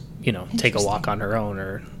 she'll just, take a walk on her own,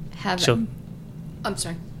 or I'm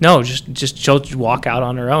sorry. No, just she'll walk out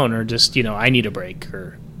on her own, or just, I need a break,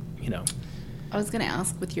 or, I was going to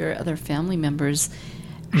ask, with your other family members,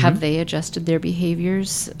 have they adjusted their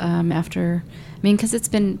behaviors after? Because it's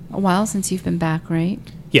been a while since you've been back, right?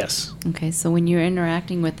 Yes. Okay, so when you're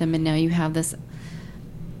interacting with them and now you have this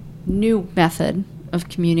new method of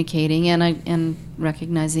communicating and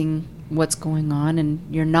recognizing what's going on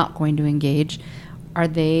and you're not going to engage, are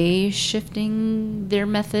they shifting their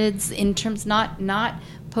methods in terms, not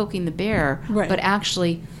poking the bear, Right. but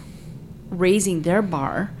actually raising their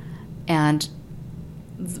bar and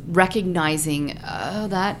recognizing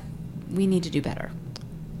that we need to do better?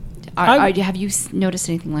 Have you noticed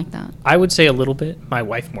anything like that? I would say a little bit. My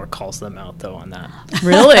wife more calls them out, though, on that.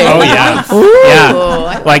 Really? Oh, yeah. Ooh,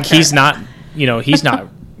 Yeah. Like, he's not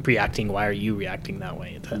reacting. Why are you reacting that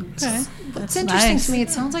way? Okay. It's That's interesting nice. to me. It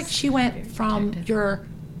sounds like she went from your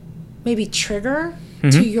maybe trigger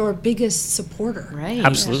to your biggest supporter. Right.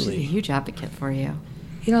 Absolutely. She's a huge advocate for you.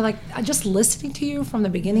 Like just listening to you from the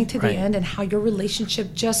beginning to the Right. end, and how your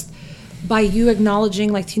relationship, just by you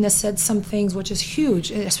acknowledging, like Tina said, some things, which is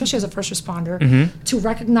huge, especially as a first responder, to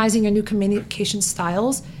recognizing your new communication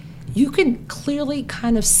styles, you can clearly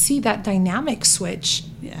kind of see that dynamic switch.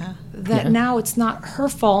 Yeah. That now it's not her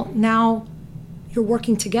fault. Now you're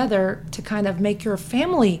working together to kind of make your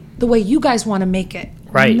family the way you guys want to make it,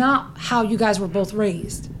 Right. not how you guys were both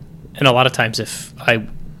raised. And a lot of times if I,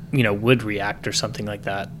 would react or something like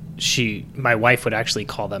that, my wife would actually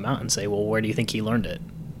call them out and say, well, where do you think he learned it?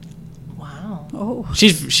 Wow. Oh.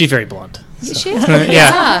 She's very blunt. So. She is.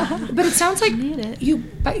 Yeah. But it sounds like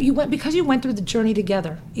you went through the journey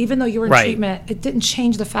together. Even though you were in Right. treatment, it didn't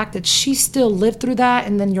change the fact that she still lived through that,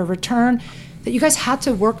 and then your return, that you guys had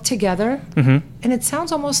to work together. And it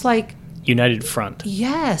sounds almost like, United front.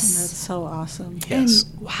 yes. That's so awesome. Yes.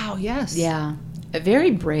 And wow, yes. Yeah.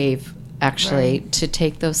 Very brave, actually, to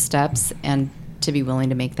take those steps and to be willing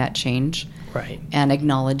to make that change Right. and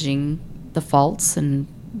acknowledging the faults and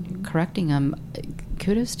correcting them.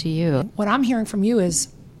 Kudos to you. What I'm hearing from you is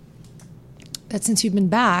that since you've been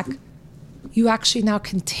back, you actually now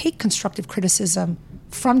can take constructive criticism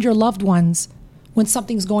from your loved ones when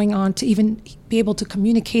something's going on, to even be able to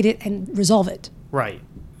communicate it and resolve it. Right.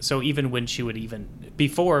 So even when she would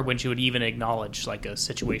even acknowledge like a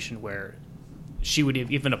situation where she would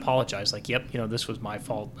even apologize, like, yep, this was my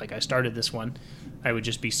fault. Like, I started this one. I would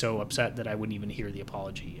just be so upset that I wouldn't even hear the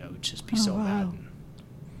apology. I would just be so mad.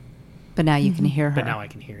 But now you can hear her. But now I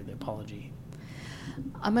can hear the apology.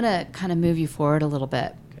 I'm going to kind of move you forward a little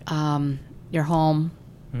bit. Okay. You're home.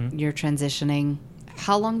 You're transitioning.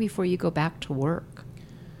 How long before you go back to work?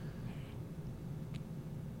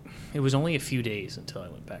 It was only a few days until I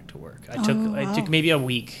went back to work. I took maybe a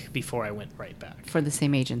week before I went right back. For the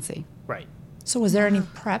same agency? Right. So was there any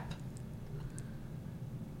prep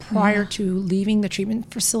prior to leaving the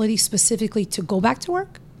treatment facility specifically to go back to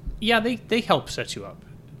work? Yeah, they help set you up,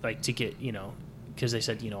 like, to get, because they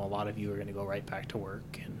said, a lot of you are going to go right back to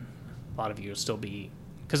work, and a lot of you will still be,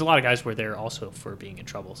 because a lot of guys were there also for being in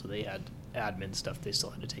trouble, so they had admin stuff they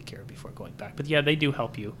still had to take care of before going back. But yeah, they do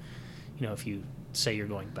help you, if you say you're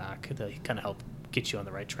going back, they kind of help get you on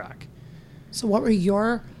the right track. So what were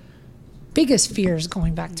your biggest fears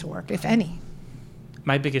going back to work, if any?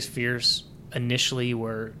 My biggest fears initially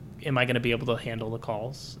were, am I going to be able to handle the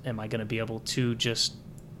calls? Am I going to be able to just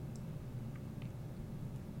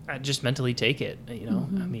mentally take it, I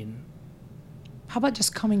mean. How about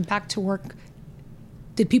just coming back to work?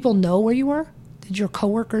 Did people know where you were? Did your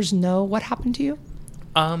coworkers know what happened to you?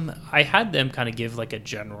 I had them kind of give like a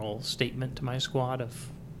general statement to my squad of,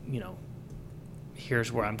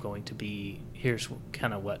 here's where I'm going to be. Here's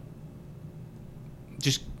kind of what,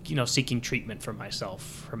 just, seeking treatment for myself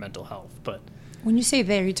for mental health. But When you say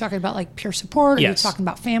there, are you talking about like peer support? Or Yes. are you talking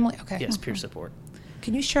about family? Okay. yes, peer support.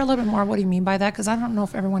 Can you share a little bit more what do you mean by that? Because I don't know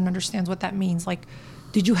if everyone understands what that means. Like,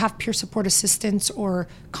 did you have peer support assistance or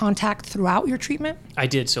contact throughout your treatment? I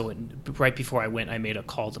did. So right before I went, I made a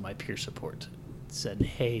call to my peer support. Said,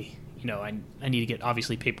 hey, I need to get,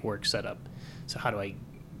 obviously, paperwork set up. So how do I,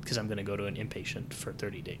 because I'm going to go to an inpatient for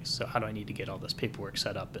 30 days. So how do I need to get all this paperwork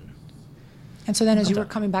set up? And And so then as you were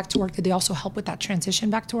coming back to work, did they also help with that transition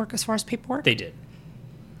back to work as far as paperwork? they did.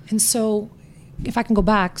 And so, if I can go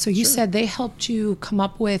back, so you said they helped you come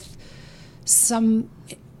up with some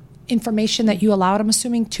information that you allowed, I'm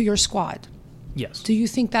assuming, to your squad. Yes. Do you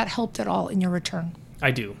think that helped at all in your return?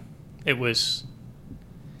 I do. It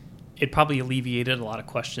probably alleviated a lot of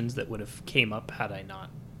questions that would have came up had I not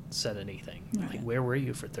said anything. Right. Like, where were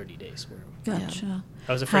you for 30 days? Gotcha.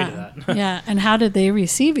 I was afraid of that. Yeah. And how did they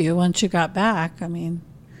receive you once you got back? I mean,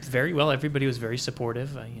 Very well. Everybody was very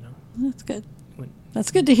supportive. that's good. That's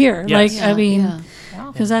good to hear. Yes. Like, I mean,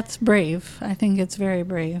 Wow. because that's brave. I think it's very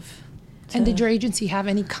brave. And did your agency have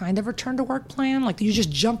any kind of return to work plan? Like, did you just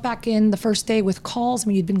jump back in the first day with calls? I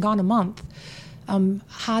mean, you'd been gone a month.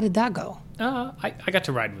 How did that go? I got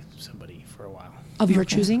to ride with somebody for a while. Of your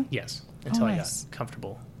choosing? Yes. Until I nice. got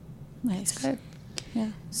comfortable. Nice. Good.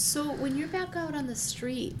 Yeah. So when you're back out on the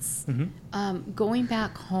streets, Mm-hmm. going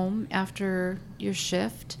back home after your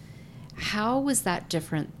shift, how was that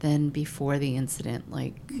different than before the incident?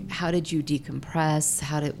 Like, how did you decompress?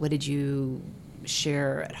 What did you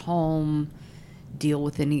share at home? Deal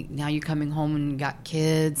with now you're coming home and you got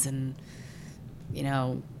kids and,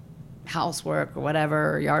 housework or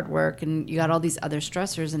whatever, or yard work, and you got all these other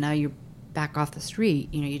stressors, and now you're back off the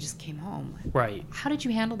street. You just came home. Right. How did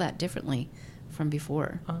you handle that differently from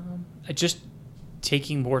before? Just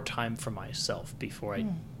taking more time for myself before I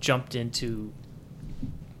jumped into.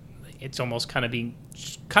 It's almost kind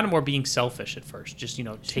of more being selfish at first. Just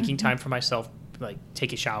taking time for myself, like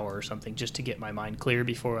take a shower or something, just to get my mind clear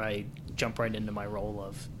before I jump right into my role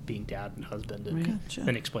of being dad and husband and Gotcha.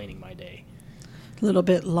 then explaining my day. A little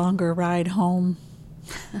bit longer ride home.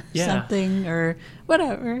 Yeah. Something or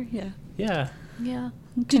whatever. Yeah. Yeah. Yeah.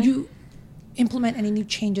 Did you implement any new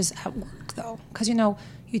changes at work, though? Because,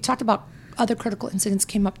 you talked about other critical incidents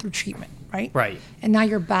came up through treatment, right? Right. And now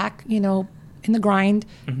you're back, in the grind,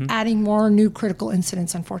 adding more new critical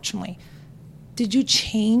incidents, unfortunately. Did you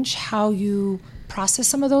change how you process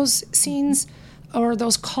some of those scenes or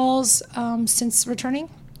those calls since returning?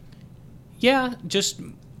 Yeah, just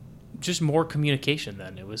more communication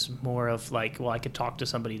then. It was more of like, I could talk to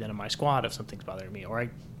somebody then in my squad if something's bothering me. Or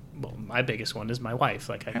my biggest one is my wife.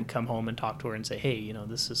 Like, I can come home and talk to her and say, hey,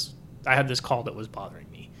 I had this call that was bothering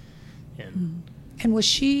me. And was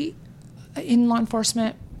she in law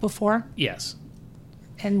enforcement before? Yes.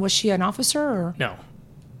 And was she an officer or? No.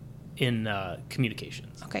 In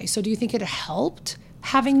communications. Okay, so do you think it helped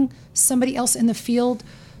having somebody else in the field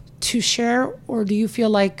to share, or do you feel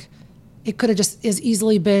like it could have just as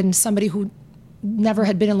easily been somebody who never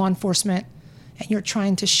had been in law enforcement and you're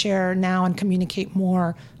trying to share now and communicate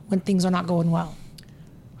more when things are not going well?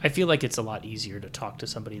 I feel like it's a lot easier to talk to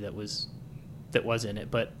somebody that was in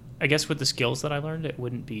it, but I guess with the skills that I learned, it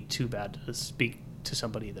wouldn't be too bad to speak to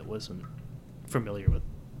somebody that wasn't familiar with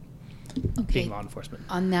being law enforcement.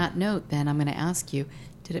 On that note, then, I'm going to ask you,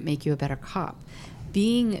 did it make you a better cop?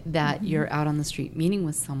 Being that you're out on the street meeting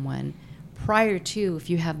with someone, prior to, if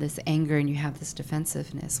you have this anger and you have this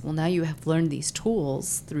defensiveness, well, now you have learned these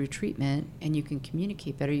tools through treatment and you can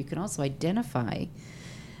communicate better. You can also identify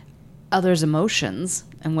others' emotions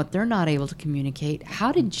and what they're not able to communicate.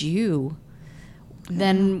 How did you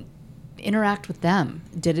then interact with them?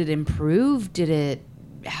 Did it improve? Did it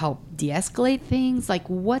help de-escalate things? Like,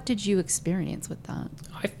 what did you experience with that?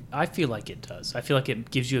 I feel like it does. I feel like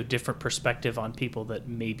it gives you a different perspective on people that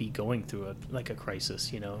may be going through a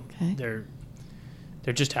crisis. Okay. They're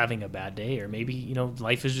just having a bad day, or maybe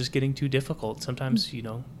life is just getting too difficult. Sometimes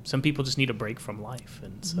some people just need a break from life,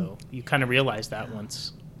 and so you kind of realize that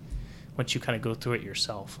once you kind of go through it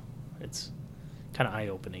yourself, it's kind of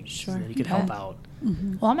eye-opening. Sure. And then you can help out.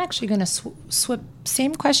 Well, I'm actually going to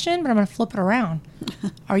same question, but I'm going to flip it around.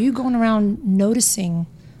 Are you going around noticing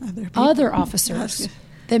other officers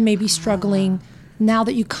that may be struggling now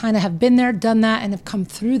that you kind of have been there, done that, and have come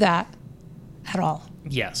through that at all?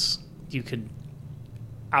 Yes, you could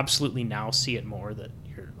absolutely now see it more, that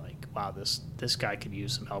you're like, wow, this guy could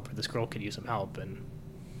use some help, or this girl could use some help. And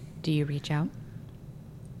Do you reach out?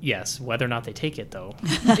 yes, whether or not they take it, though.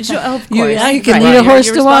 Sure, of course. You can lead a horse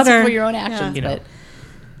You're to responsible water. for your own actions, You know,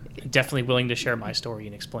 but definitely willing to share my story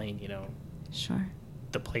and explain, sure.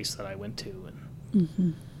 the place that I went to.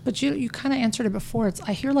 And But you kind of answered it before.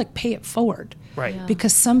 I hear like pay it forward. right. Yeah.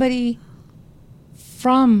 Because somebody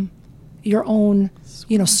from your own,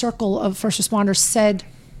 circle of first responders said,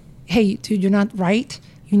 hey, dude, you're not right.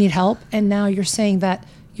 You need help. And now you're saying that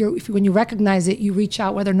when you recognize it, you reach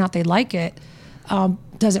out, whether or not they like it.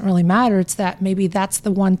 Doesn't really matter. It's that maybe that's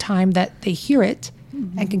the one time that they hear it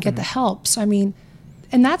and can get the help. So, and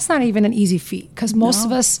that's not even an easy feat, because most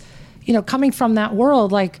of us, coming from that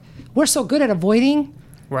world, like, we're so good at avoiding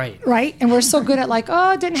Right? And we're so good at like,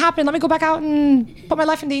 oh, it didn't happen. Let me go back out and put my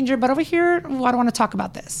life in danger. But over here, well, I don't want to talk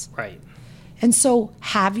about this. Right. And so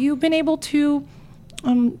have you been able to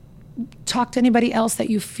talk to anybody else that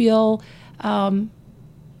you feel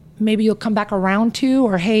maybe you'll come back around to,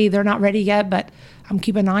 or, hey, they're not ready yet, but I'm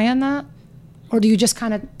keeping an eye on that? Or do you just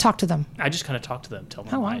kind of talk to them? I just kind of talk to them, tell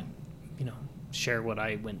them Oh, wow. I, share what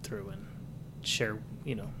I went through and share,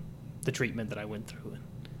 the treatment that I went through. And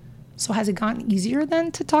So has it gotten easier then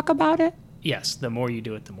to talk about it? yes, the more you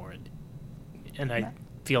do it, the more and I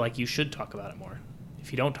feel like you should talk about it more.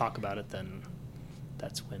 If you don't talk about it, then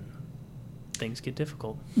that's when things get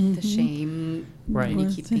difficult. The shame, Right. when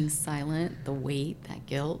you keep things silent, the weight, that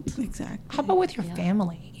guilt. Exactly. How about with your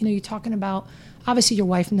family? You're talking about, obviously your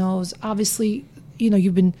wife knows, obviously,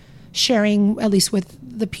 you've been sharing at least with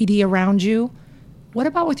the PD around you. What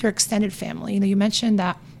about with your extended family? You mentioned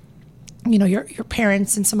that, your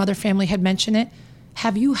parents and some other family had mentioned it.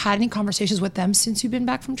 Have you had any conversations with them since you've been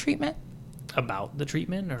back from treatment? About the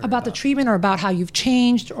treatment? Or About the treatment, or about how you've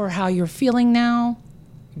changed, or how you're feeling now?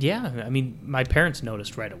 Yeah, I mean, my parents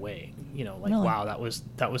noticed right away, Really? wow, that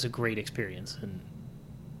was a great experience. And,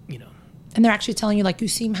 And they're actually telling you, like, you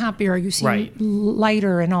seem happier, you seem Right.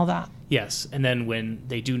 lighter and all that. yes. And then when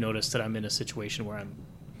they do notice that I'm in a situation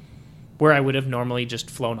where I would have normally just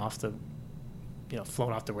flown off the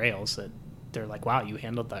rails, that they're like, wow, you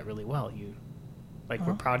handled that really well.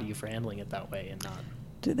 We're proud of you for handling it that way and not.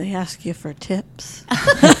 Do they ask you for tips?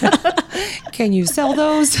 Can you sell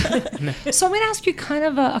those? So I'm going to ask you kind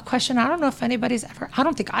of a question. I don't know if anybody's I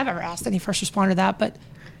don't think I've ever asked any first responder that, but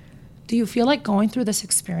do you feel like going through this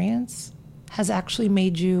experience has actually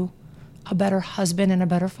made you a better husband and a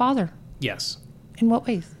better father? Yes. In what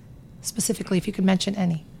ways? Specifically, if you could mention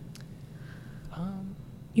any.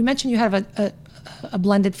 You mentioned you have a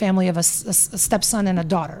blended family of a stepson and a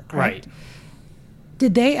daughter, correct? Right.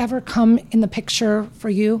 Did they ever come in the picture for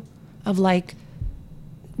you of like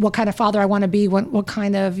what kind of father I want to be, what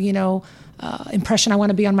kind of, impression I want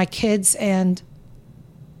to be on my kids? And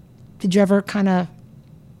did you ever kind of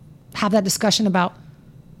have that discussion about,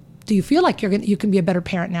 do you feel like you can be a better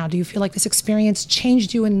parent now? Do you feel like this experience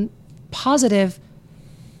changed you in positive?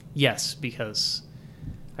 Yes, because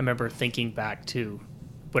I remember thinking back to,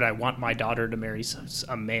 would I want my daughter to marry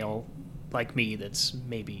a male like me that's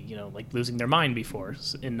maybe, like losing their mind before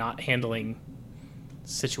and not handling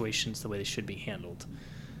situations the way they should be handled.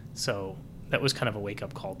 So that was kind of a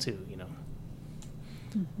wake-up call too,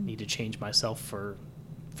 Need to change myself for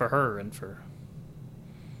her and for...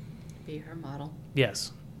 Be her model.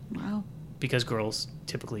 Yes. Wow. Because girls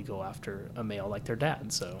typically go after a male like their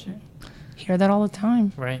dad, so... Sure. Hear that all the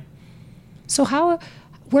time. Right. So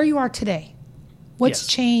where you are today, what's Yes.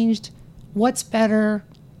 changed? What's better?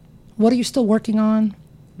 What are you still working on?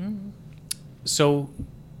 So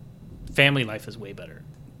family life is way better.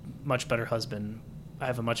 Much better husband. I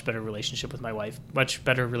have a much better relationship with my wife. Much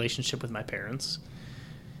better relationship with my parents.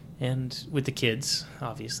 And with the kids,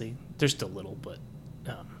 obviously. They're still little, but...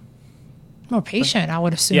 More patient, I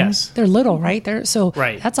would assume. Yes. They're little, right?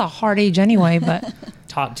 Right. That's a hard age anyway, but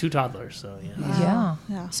two toddlers, so yeah. yeah.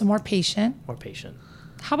 Yeah. So more patient. More patient.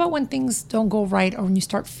 How about when things don't go right, or when you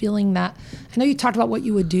start feeling that? I know you talked about what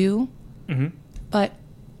you would do, but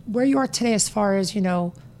where you are today as far as,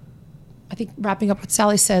 I think wrapping up what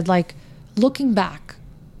Sally said, like looking back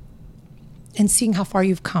and seeing how far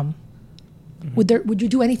you've come, would you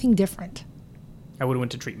do anything different? I would have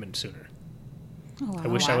went to treatment sooner. Oh, wow. I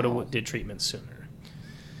wish I would have did treatment sooner.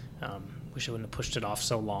 Wish I wouldn't have pushed it off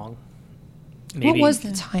so long. What was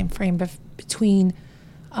the time frame between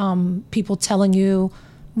people telling you,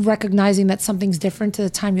 recognizing that something's different, to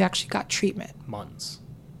the time you actually got treatment? Months.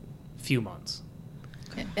 Few months.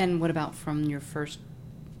 And what about from your first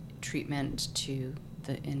treatment to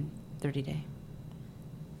in 30-day?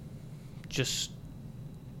 Just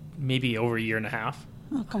maybe over a year and a half.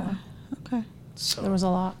 Okay. Okay. So There was a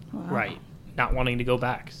lot, right. Not wanting to go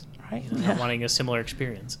back. right? Not wanting a similar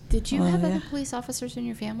experience. Did you Oh, have yeah. other police officers in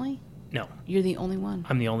your family? No. You're the only one.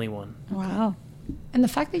 I'm the only one. Wow. And the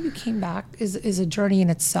fact that you came back is a journey in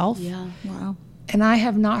itself. Yeah. Wow. And I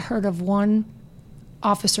have not heard of one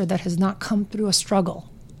officer that has not come through a struggle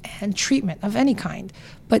and treatment of any kind,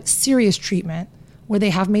 but serious treatment where they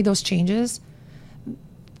have made those changes,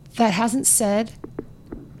 that hasn't said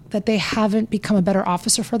that they haven't become a better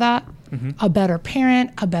officer for that, a better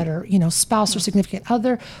parent, a better, spouse or significant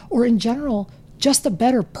other, or in general, just a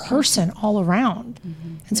better person all around.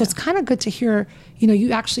 And so it's kind of good to hear,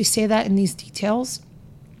 you actually say that in these details,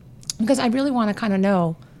 because I really want to kind of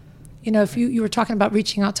know, if you were talking about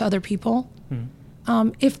reaching out to other people,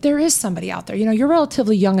 if there is somebody out there, you're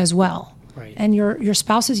relatively young as well. Right. and your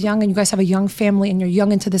spouse is young, and you guys have a young family, and you're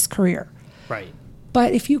young into this career. Right.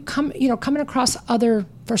 But if you coming across other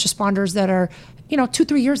first responders that are,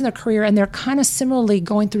 2-3 years in their career, and they're kind of similarly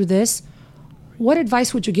going through this, what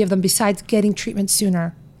advice would you give them besides getting treatment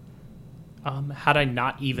sooner? Had I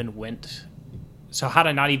not even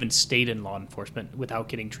stayed in law enforcement without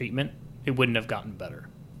getting treatment, it wouldn't have gotten better.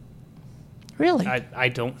 Really? I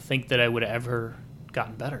don't think that I would have ever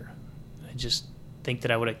gotten better. I just think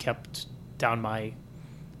that I would have kept down my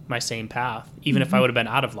same path, even if I would have been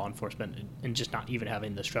out of law enforcement and just not even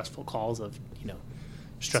having the stressful calls of,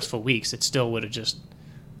 stressful weeks. It still would have just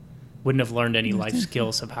wouldn't have learned any life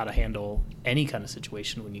skills of how to handle any kind of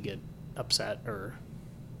situation when you get upset or.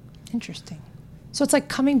 Interesting. So it's like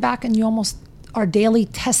coming back and you almost are daily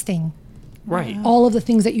testing Right. all of the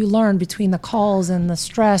things that you learned between the calls and the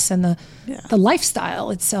stress and the lifestyle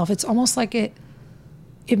itself. It's almost like it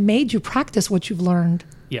made you practice what you've learned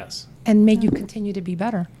Yes. and made you continue to be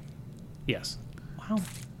better. Yes. Wow.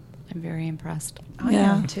 I'm very impressed. I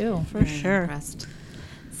Yeah. am too. For Very sure. impressed.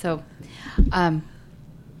 So,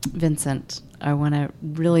 Vincent, I want to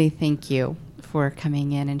really thank you for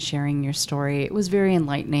coming in and sharing your story. It was very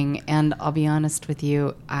enlightening, and I'll be honest with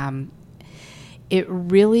you, it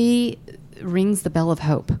really rings the bell of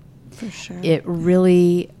hope. For sure. It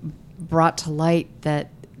really brought to light that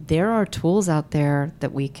there are tools out there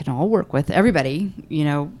that we can all work with, everybody,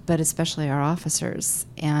 but especially our officers,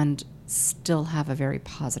 and still have a very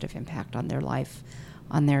positive impact on their life,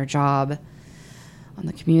 on their job, on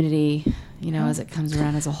the community, as it comes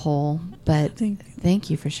around as a whole. But thank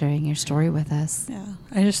you for sharing your story with us. Yeah.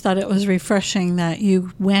 I just thought it was refreshing that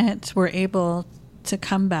you were able to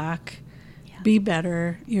come back, be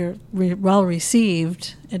better. You're well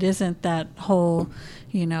received. It isn't that whole,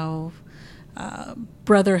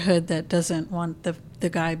 brotherhood that doesn't want the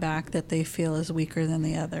guy back that they feel is weaker than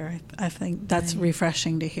the other. I think that's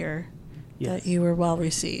refreshing to hear that you were well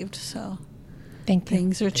received. So Thank you.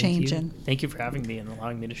 things are Thank you. changing. Thank you for having me and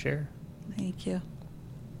allowing me to share. Thank you.